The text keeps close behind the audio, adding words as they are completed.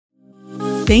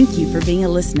Thank you for being a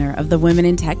listener of the Women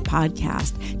in Tech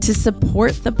podcast. To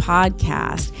support the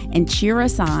podcast and cheer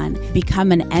us on,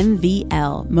 become an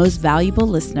MVL, Most Valuable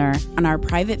Listener, on our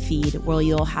private feed where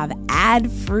you'll have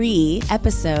ad-free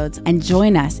episodes and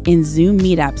join us in Zoom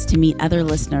meetups to meet other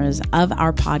listeners of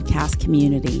our podcast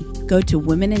community. Go to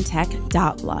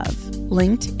womenintech.love,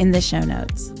 linked in the show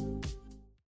notes.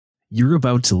 You're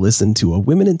about to listen to a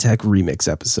Women in Tech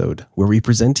remix episode where we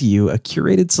present to you a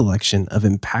curated selection of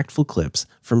impactful clips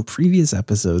from previous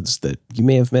episodes that you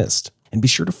may have missed. And be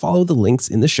sure to follow the links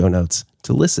in the show notes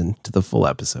to listen to the full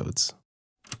episodes.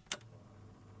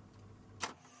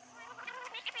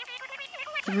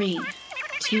 3,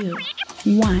 2,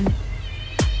 1.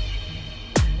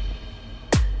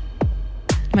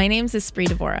 My name's Espree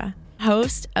Devora,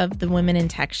 host of the Women in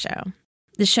Tech Show.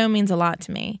 The show means a lot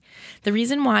to me. The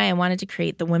reason why I wanted to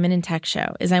create the Women in Tech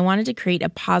Show is I wanted to create a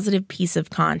positive piece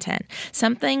of content,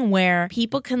 something where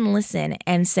people can listen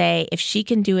and say, if she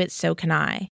can do it, so can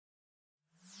I.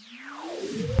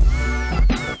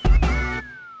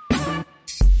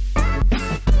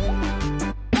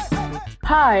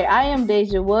 Hi, I am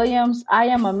Deja Williams. I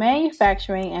am a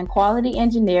manufacturing and quality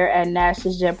engineer at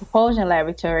NASA's Jet Propulsion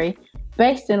Laboratory,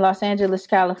 based in Los Angeles,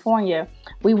 California.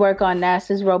 We work on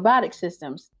NASA's robotic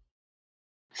systems.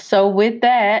 So with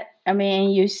that, I mean,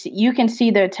 you can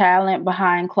see their talent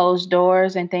behind closed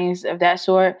doors and things of that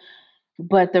sort,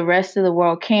 but the rest of the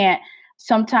world can't.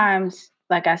 Sometimes,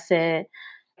 like I said,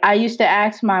 I used to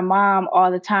ask my mom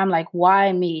all the time, like,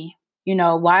 why me? You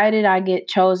know, why did I get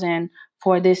chosen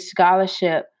for this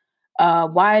scholarship?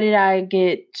 Why did I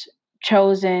get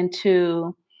chosen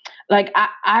to, like,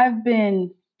 I've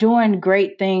been doing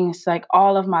great things like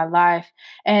all of my life.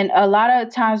 And a lot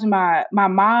of times my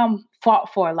mom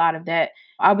fought for a lot of that.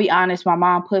 I'll be honest, my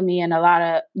mom put me in a lot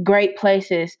of great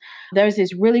places. There's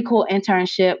this really cool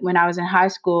internship when I was in high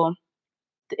school.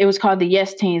 It was called the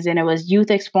Yes Teens, and it was Youth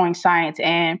Exploring Science.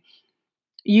 And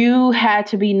you had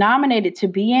to be nominated to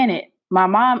be in it. My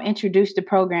mom introduced the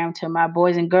program to my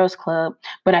Boys and Girls Club,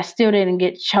 but I still didn't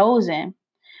get chosen.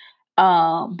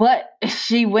 But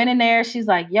she went in there. She's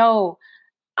like, yo,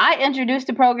 I introduced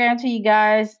the program to you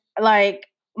guys. Like,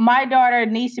 my daughter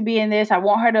needs to be in this. I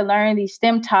want her to learn these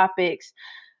STEM topics.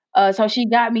 So she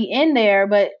got me in there.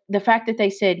 But the fact that they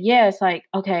said yes, like,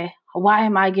 okay, why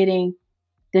am I getting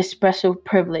this special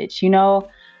privilege? You know?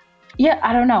 Yeah,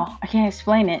 I don't know. I can't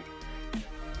explain it.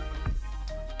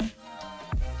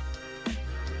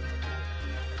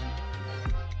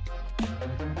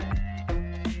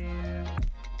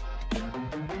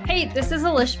 Hey, this is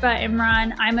Alishba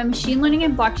Imran. I'm a machine learning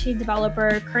and blockchain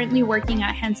developer currently working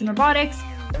at Hanson Robotics,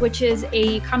 which is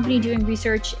a company doing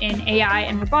research in AI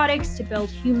and robotics to build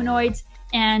humanoids.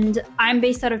 And I'm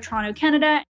based out of Toronto,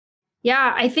 Canada.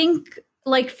 Yeah, I think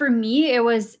like for me, it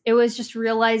was just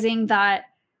realizing that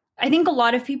I think a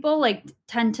lot of people like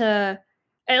tend to,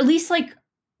 at least like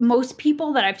most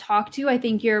people that I've talked to, I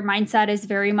think your mindset is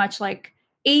very much like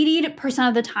 80%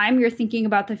 of the time you're thinking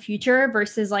about the future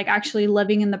versus like actually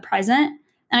living in the present.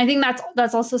 And I think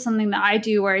that's also something that I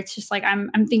do, where it's just like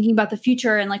I'm thinking about the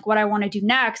future and like what I want to do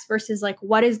next versus like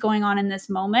what is going on in this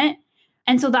moment.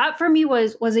 And so that for me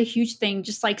was a huge thing,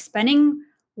 just like spending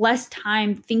less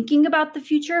time thinking about the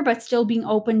future, but still being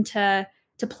open to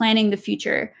planning the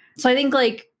future. So I think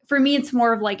like for me, it's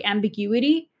more of like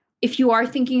ambiguity. If you are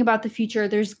thinking about the future,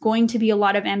 there's going to be a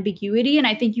lot of ambiguity. And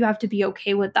I think you have to be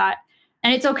okay with that.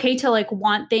 And it's okay to like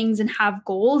want things and have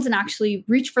goals and actually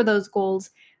reach for those goals.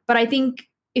 But I think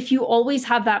if you always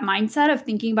have that mindset of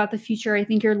thinking about the future, I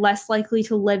think you're less likely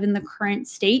to live in the current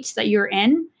state that you're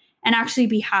in and actually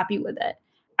be happy with it.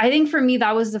 I think for me,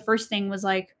 that was the first thing, was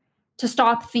like to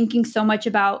stop thinking so much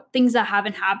about things that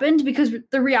haven't happened, because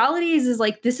the reality is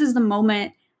like, this is the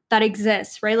moment that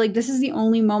exists, right? Like this is the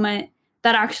only moment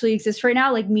that actually exists right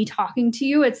now. Like me talking to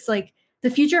you, it's like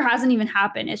the future hasn't even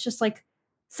happened. It's just like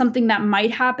something that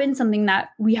might happen, something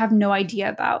that we have no idea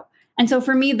about. And so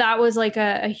for me, that was like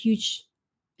a huge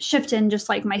shift in just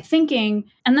like my thinking.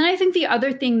 And then I think the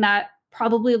other thing that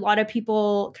probably a lot of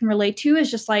people can relate to is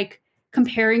just like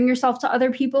comparing yourself to other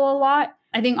people a lot.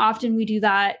 I think often we do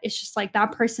that. It's just like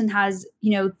that person has,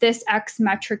 you know, this X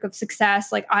metric of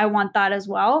success. Like I want that as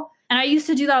well. And I used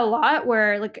to do that a lot,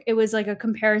 where like it was like a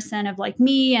comparison of like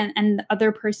me and the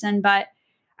other person. But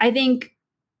I think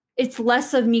it's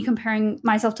less of me comparing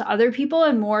myself to other people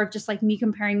and more of just like me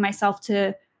comparing myself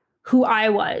to who I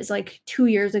was like 2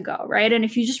 years ago, right? And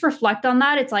if you just reflect on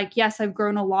that, it's like, yes, I've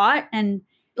grown a lot. And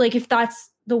like, if that's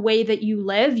the way that you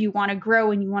live, you want to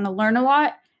grow and you want to learn a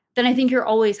lot, then I think you're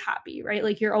always happy, right?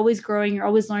 Like you're always growing, you're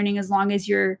always learning, as long as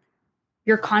you're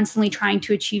constantly trying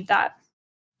to achieve that.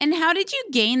 And how did you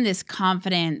gain this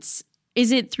confidence?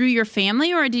 Is it through your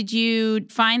family, or did you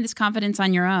find this confidence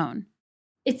on your own?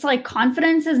 It's like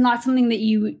confidence is not something that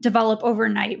you develop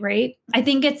overnight, right? I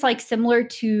think it's like similar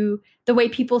to the way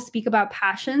people speak about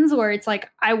passions, where it's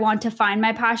like, I want to find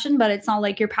my passion, but it's not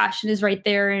like your passion is right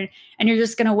there and you're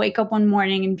just going to wake up one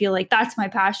morning and be like, that's my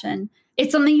passion.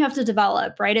 It's something you have to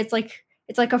develop, right? It's like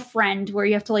a friend where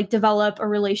you have to like develop a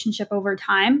relationship over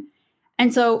time.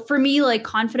 And so for me, like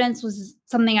confidence was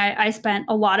something I spent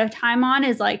a lot of time on.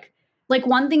 Is like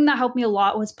one thing that helped me a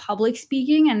lot was public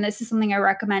speaking. And this is something I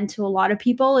recommend to a lot of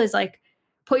people, is like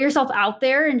put yourself out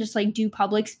there and just like do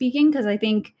public speaking. Cause I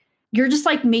think you're just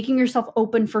like making yourself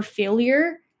open for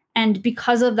failure. And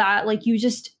because of that, like you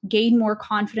just gain more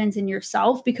confidence in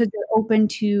yourself because you're open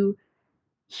to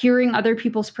hearing other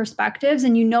people's perspectives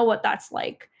and you know what that's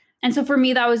like. And so for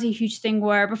me, that was a huge thing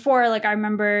where before, like I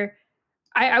remember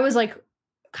I was like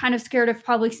kind of scared of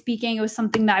public speaking. It was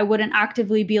something that I wouldn't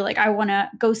actively be like, I want to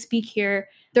go speak here.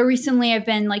 Though recently I've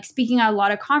been like speaking at a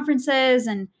lot of conferences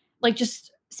and like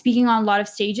just speaking on a lot of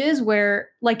stages where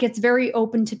like it's very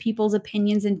open to people's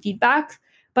opinions and feedback.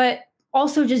 But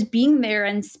also just being there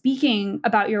and speaking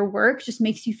about your work just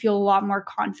makes you feel a lot more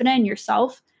confident in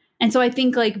yourself. And so I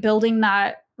think like building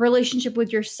that relationship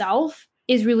with yourself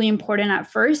is really important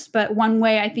at first. But one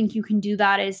way I think you can do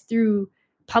that is through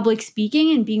public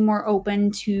speaking and being more open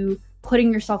to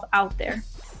putting yourself out there.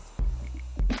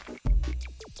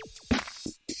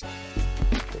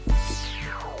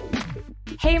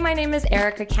 Hey, my name is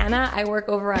Erica Canna. I work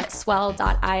over at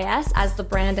Swell.is as the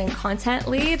brand and content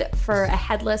lead for a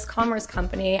headless commerce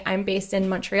company. I'm based in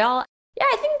Montreal. Yeah,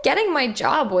 I think getting my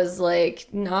job was like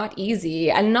not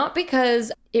easy, and not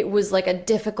because it was like a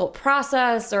difficult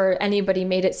process or anybody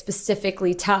made it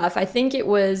specifically tough. I think it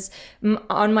was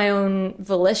on my own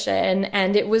volition,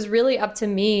 and it was really up to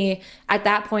me at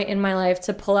that point in my life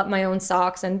to pull up my own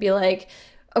socks and be like,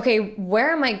 okay,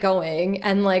 where am I going?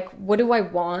 And like, what do I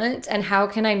want? And how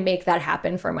can I make that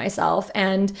happen for myself?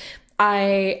 And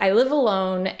I live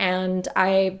alone, and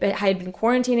I had been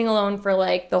quarantining alone for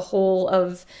like the whole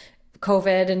of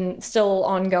COVID and still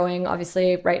ongoing,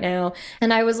 obviously, right now.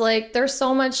 And I was like, there's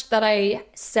so much that I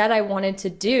said I wanted to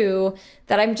do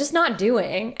that I'm just not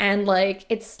doing. And like,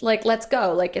 it's like, let's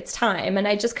go, like, it's time. And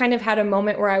I just kind of had a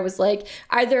moment where I was like,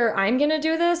 either I'm going to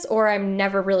do this or I'm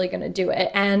never really going to do it.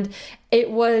 And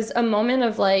it was a moment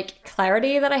of like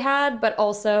clarity that I had, but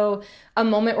also a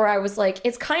moment where I was like,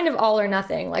 it's kind of all or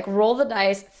nothing. Like, roll the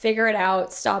dice, figure it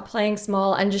out, stop playing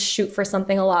small, and just shoot for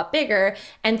something a lot bigger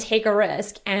and take a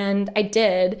risk. And I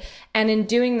did. And in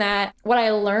doing that, what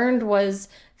I learned was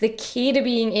the key to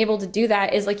being able to do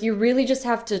that is like, you really just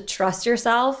have to trust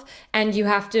yourself and you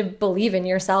have to believe in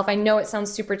yourself. I know it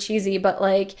sounds super cheesy, but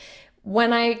like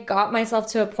when I got myself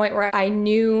to a point where I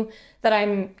knew that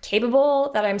I'm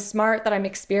capable, that I'm smart, that I'm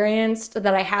experienced,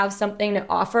 that I have something to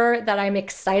offer, that I'm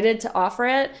excited to offer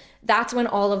it, that's when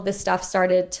all of this stuff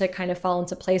started to kind of fall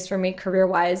into place for me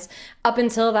career-wise. Up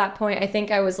until that point, I think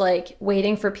I was like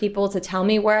waiting for people to tell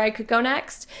me where I could go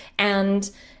next. And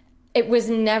it was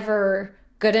never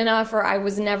good enough, or I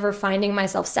was never finding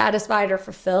myself satisfied or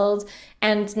fulfilled.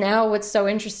 And now what's so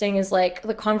interesting is like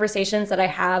the conversations that I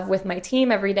have with my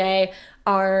team every day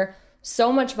are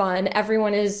so much fun.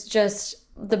 Everyone is just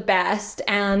the best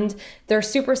and they're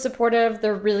super supportive.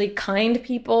 They're really kind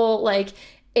people. Like,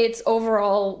 it's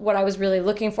overall what I was really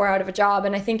looking for out of a job.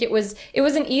 And I think it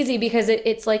wasn't easy because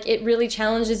it's like, it really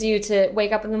challenges you to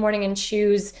wake up in the morning and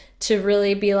choose to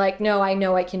really be like, no, I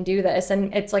know I can do this.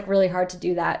 And it's like really hard to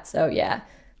do that. So yeah.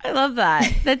 I love that.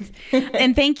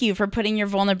 And thank you for putting your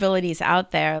vulnerabilities out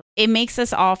there. It makes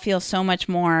us all feel so much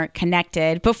more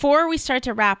connected. Before we start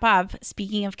to wrap up,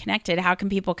 speaking of connected, how can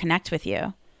people connect with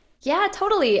you? Yeah,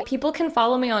 totally. People can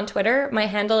follow me on Twitter. My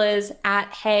handle is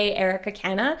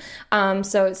 @HeyEricaKhanna.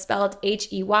 So it's spelled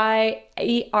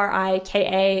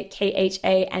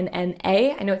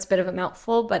HeyErikaKhanna. I know it's a bit of a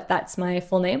mouthful, but that's my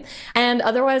full name. And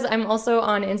otherwise, I'm also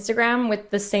on Instagram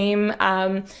with the same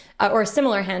or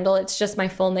similar handle. It's just my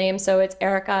full name. So it's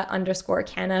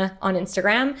Erica_Canna on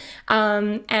Instagram.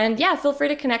 And yeah, feel free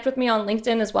to connect with me on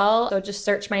LinkedIn as well. So just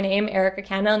search my name, Erica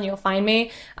Canna, and you'll find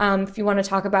me. If you want to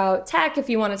talk about tech, if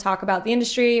you want to talk about the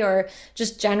industry or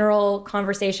just general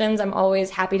conversations, I'm always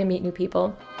happy to meet new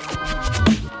people.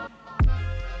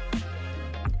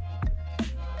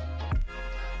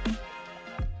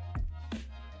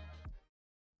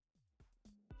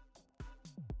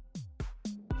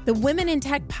 The Women in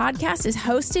Tech podcast is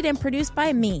hosted and produced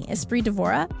by me, Esprit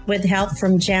Devora, with help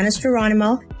from Janice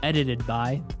Geronimo. Edited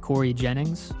by Corey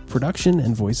Jennings. Production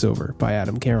and voiceover by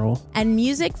Adam Carroll. And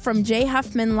music from Jay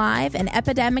Huffman Live and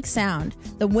Epidemic Sound.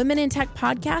 The Women in Tech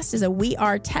podcast is a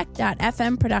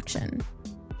wearetech.fm production.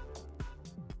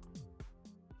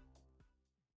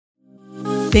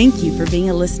 Thank you for being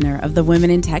a listener of the Women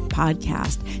in Tech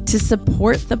podcast. To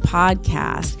support the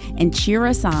podcast and cheer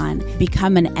us on,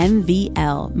 become an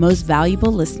MVL Most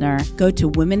Valuable Listener, go to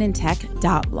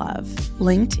womenintech.love,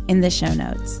 linked in the show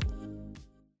notes.